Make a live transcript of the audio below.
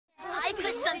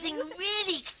something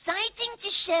really exciting to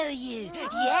show you.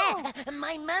 Yeah,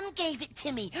 my mum gave it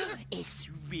to me. It's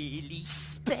really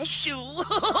special.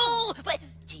 But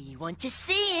do you want to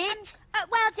see it?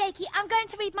 Well, Jakey, I'm going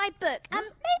to read my book. Maybe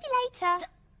later.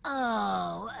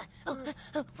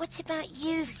 What about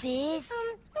you, Fizz?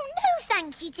 No,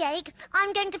 thank you, Jake.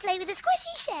 I'm going to play with the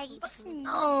squishy shapes.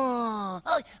 Oh,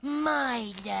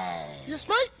 Milo. Yes,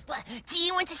 mate? Well, do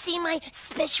you want to see my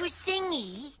special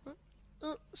thingy?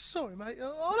 Sorry, mate.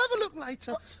 I'll have a look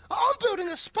later. I'm building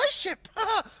a spaceship.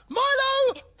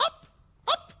 Milo, up,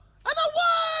 up, and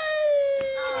away!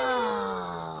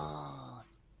 Oh.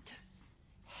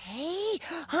 Hey,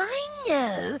 I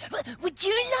know. Would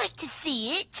you like to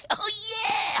see it? Oh,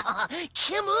 yeah.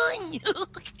 Come on.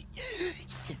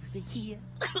 It's over here.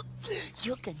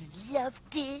 You're gonna love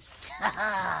this.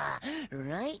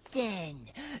 Right then.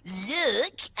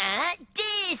 Look at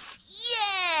this.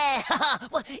 Yeah.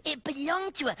 Well, it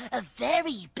belonged to a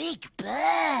very big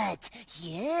bird.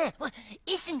 Yeah. Well,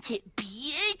 isn't it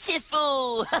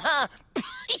beautiful? And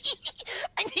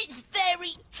it's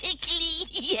very tickly.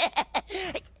 Yeah.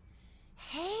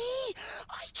 Hey,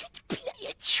 I could play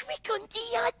a trick on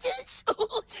the others.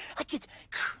 Oh, I could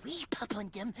creep up on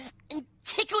them and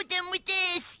tickle them with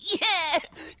this. Yeah,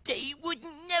 they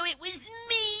wouldn't know it was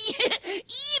me.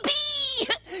 Yippee!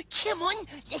 Come on,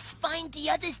 let's find the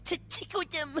others to tickle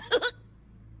them.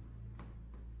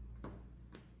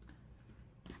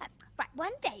 Right,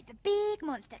 one day the big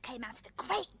monster came out of the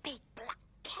great big black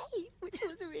cave, which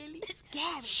was really scary.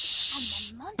 And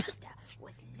the monster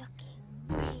was looking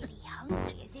really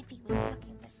hungry, as if he was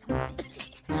looking for something to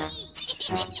eat.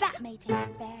 That made him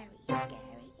very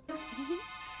scary. Oh,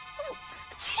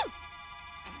 achoo!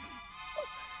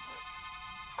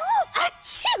 Oh,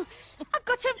 achoo! I've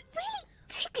got a really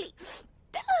tickly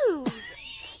nose.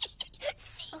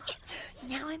 See,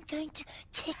 now I'm going to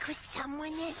tickle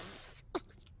someone else.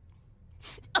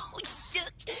 Oh,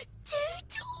 look,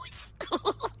 Doodles.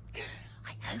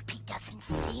 I hope he doesn't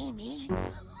see me.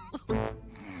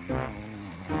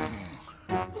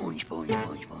 Boing, boing,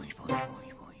 boing, boing, boing, boing,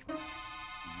 boing.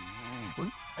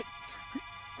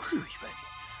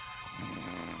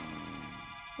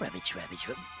 Rabbits, rabbits,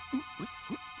 rabbits.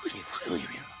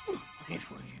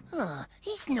 Oh,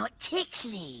 he's not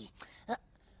tickly.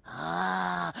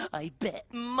 I bet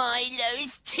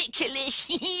Milo's ticklish.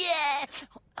 Yeah.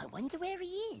 I wonder where he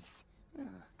is.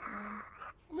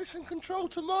 Mission control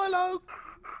to Milo.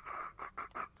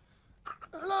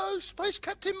 Hello, Space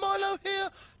Captain Milo here.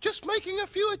 Just making a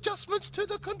few adjustments to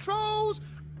the controls.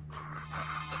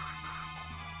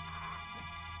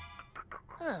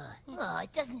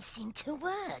 It doesn't seem to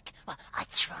work. Well, I'll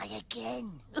try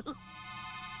again.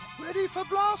 Ready for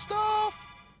blast off?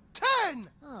 10,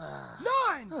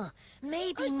 9.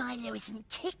 Maybe Milo isn't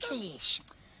ticklish.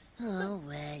 Oh,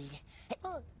 well.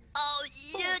 Oh,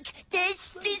 look, there's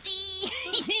Fizzy.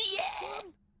 Yeah.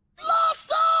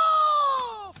 Blast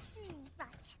off!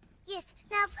 Right. Yes,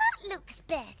 now that looks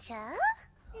better.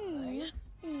 Oh,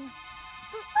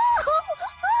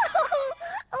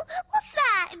 what's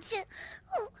that?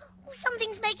 Oh,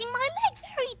 something's making my leg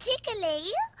very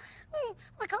tickly.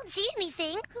 I can't see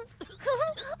anything.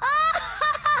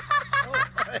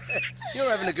 You're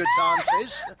having a good time,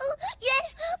 Fizz.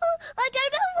 Yes, I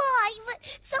don't know why, but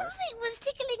something was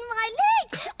tickling my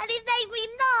leg and it made me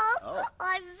laugh.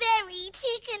 I'm very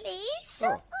ticklish.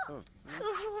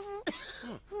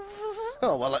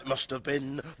 Oh, well, it must have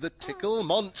been the Tickle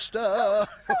Monster.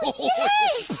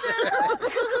 Yes!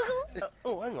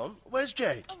 Oh, hang on. Where's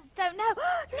Jake? Don't know.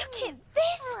 Look at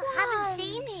this one. I haven't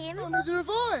seen him. Oh, neither have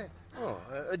I.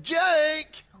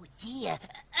 Jake! Oh, dear.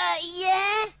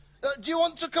 Yeah? Do you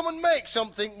want to come and make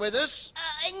something with us?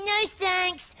 No,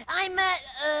 thanks. I'm,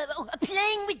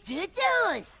 playing with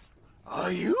Doodles.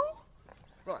 Are you?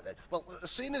 Right, then. Well,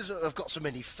 seeing as I've got so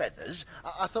many feathers,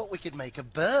 I thought we could make a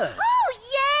bird. Oh,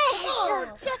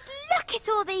 yes! Just look at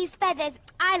all these feathers.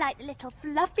 I like the little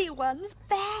fluffy ones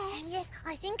best. Yes,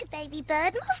 I think a baby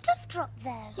bird must have dropped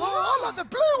them. Oh, I like the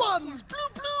blue ones! Blue,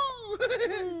 blue!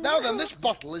 Now then, this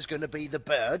bottle is going to be the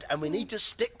bird, and we need to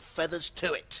stick feathers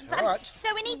to it. All right.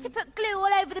 So we need to put glue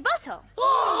all over the bottle.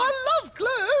 Oh, I love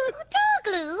glue!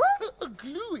 Glue?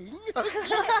 Gluing?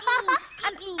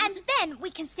 And then we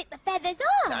can stick the feathers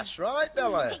on. That's right,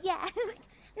 Bella. Yeah.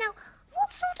 Now,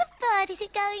 what sort of bird is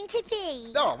it going to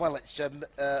be? Oh, well, I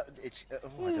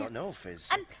don't know, Fizz.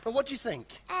 What do you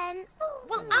think?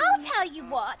 Well, I'll tell you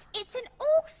what. It's an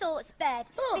all-sorts bird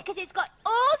because it's got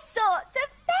all sorts of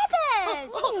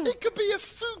feathers. It could be a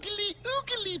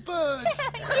foogly-oogly bird.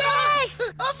 Yes!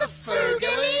 A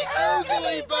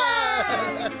foogly-oogly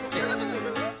bird!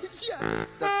 Yeah.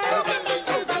 The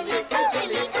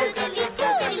foogly-oogly-foogly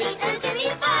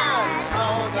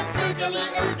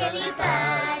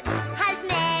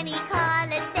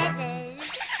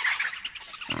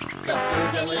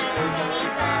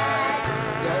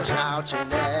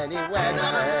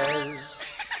weathers.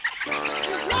 He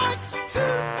likes to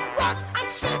run and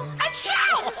sing and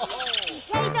shout. He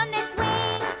plays on the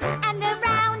swings and the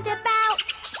roundabout.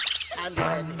 And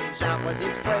when he's out with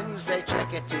his friends, they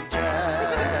check it in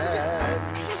turn.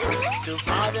 To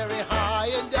fly very high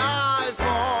and dive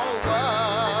forward.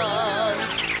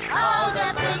 Oh,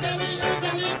 the foogly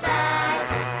oogly bird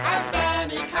has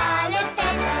many coloured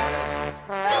feathers.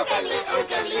 Foogly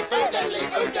oogly foogly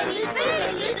oogly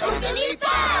foogly oogly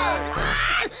bird.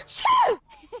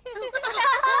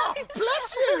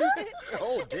 Bless you!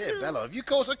 Oh dear, Bella, have you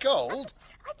caught a cold?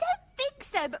 I don't think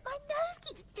so, but my nose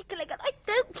keeps tickling and I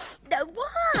don't know why.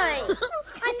 I know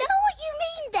what you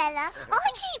mean, Bella.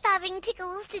 I keep having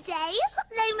tickles today.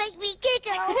 They make me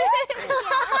giggle.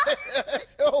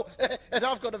 Oh, and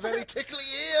I've got a very tickly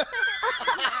ear.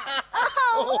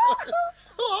 Oh.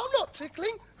 Oh, I'm not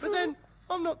tickling, but then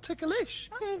I'm not ticklish.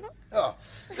 Oh,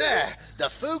 there, the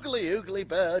foogly oogly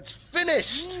bird's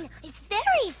finished. It's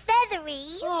very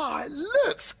feathery. Oh, it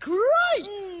looks great!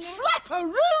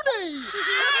 Flapperoonie!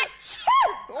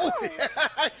 Oh,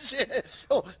 yes.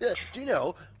 Oh, do you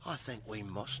know, I think we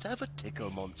must have a tickle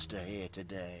monster here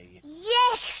today.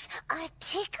 Yes, a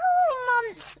tickle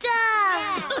monster.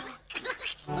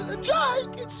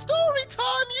 Jake, it's story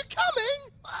time. You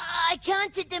coming? I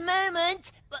can't at the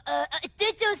moment.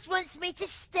 Doodles wants me to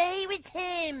stay with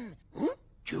him.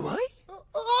 Do I?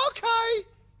 Okay.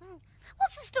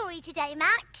 What's the story today,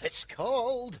 Max? It's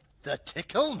called the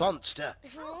Tickle Monster.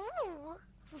 Ooh.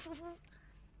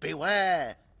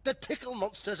 Beware, the Tickle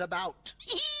Monster's about.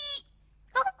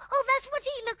 Oh, that's what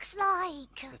he looks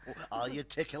like. Are you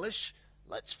ticklish?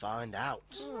 Let's find out.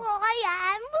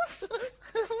 I am.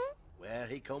 Where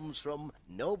he comes from,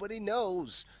 nobody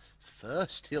knows.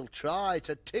 First, he'll try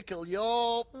to tickle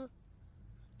your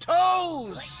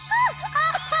toes.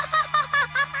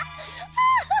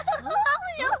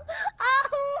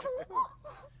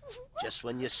 Just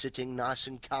when you're sitting nice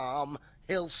and calm,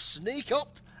 he'll sneak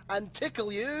up and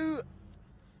tickle you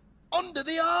under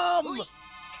the arm.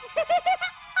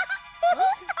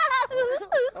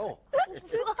 Oh.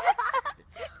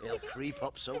 He'll creep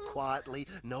up so quietly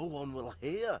no one will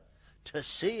hear to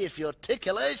see if you're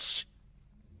ticklish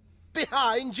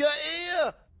behind your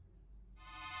ear.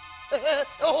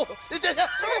 Oh, is it?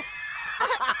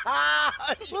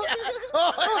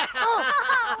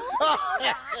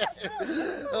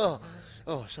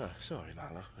 Sorry,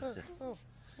 Marlowe.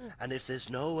 And if there's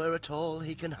nowhere at all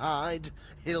he can hide,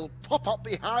 he'll pop up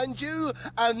behind you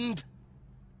and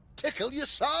tickle your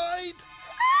side.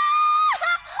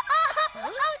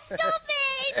 Oh, stop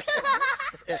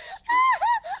it!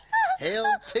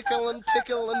 He'll tickle and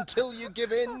tickle until you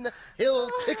give in. He'll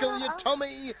tickle your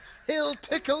tummy. He'll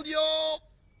tickle your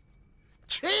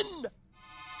chin.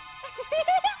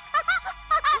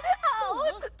 All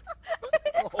right.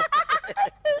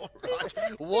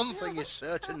 One thing is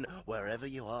certain, wherever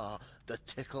you are, the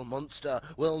Tickle Monster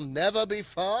will never be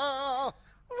far.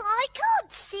 I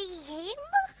can't see him.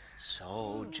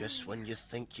 So, just when you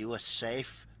think you are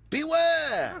safe,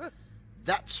 beware!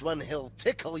 That's when he'll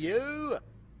tickle you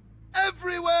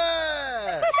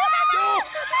everywhere!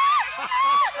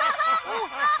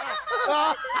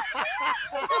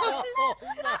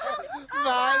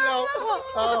 Milo!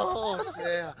 Oh,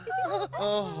 dear.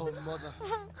 Oh, Mother.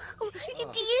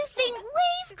 Do you think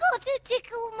we've got a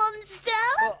tickle monster?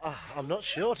 I'm not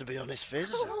sure, to be honest,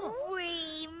 Fizz.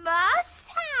 We must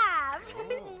have.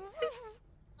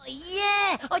 Oh,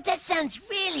 yeah. Oh, that sounds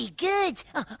really good.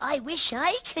 Oh, I wish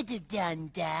I could have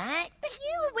done that. But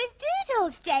you were with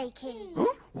Doodles, Jakey.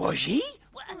 Huh? Was he?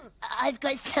 Well, I've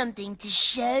got something to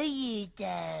show you,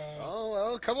 though. Oh,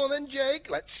 well, come on then, Jake.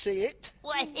 Let's see it.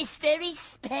 Why, it's very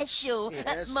special.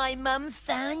 Yes. My mum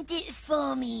found it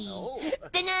for me. Oh.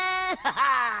 Ta-da!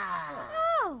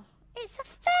 Oh, it's a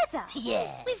feather.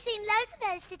 Yeah. We've seen loads of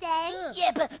those today.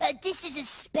 Yeah, but this is a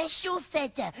special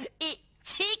feather. It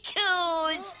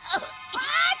tickles.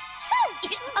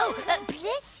 Oh,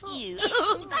 bless you.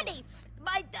 It's funny.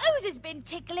 My nose has been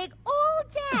tickling all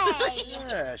day.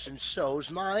 Yes, and so's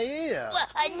my ear. Well,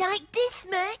 I like this,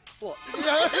 Max. What?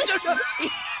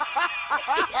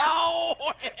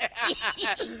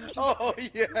 Oh,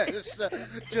 yes.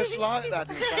 Just like that,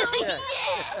 in fact, yes.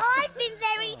 I've been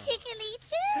very tickly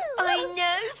too. I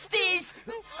know, Fizz.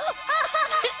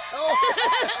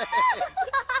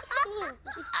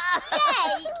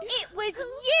 Hey, it was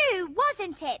you,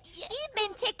 wasn't it? You've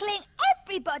been tickling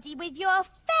everybody with your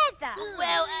feather.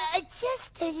 Well,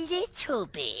 just a little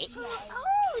bit.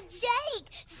 Oh, Jake,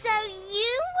 so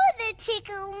you were the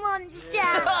tickle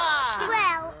monster.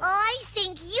 Well, I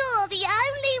think you're the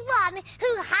only one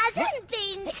who hasn't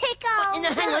been tickled. No,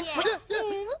 hang on.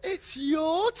 Yeah, It's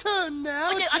your turn now,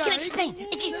 Oh, no, I can Jane. explain.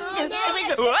 If you...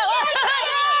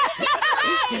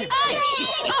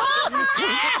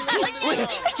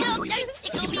 Don't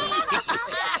tickle me.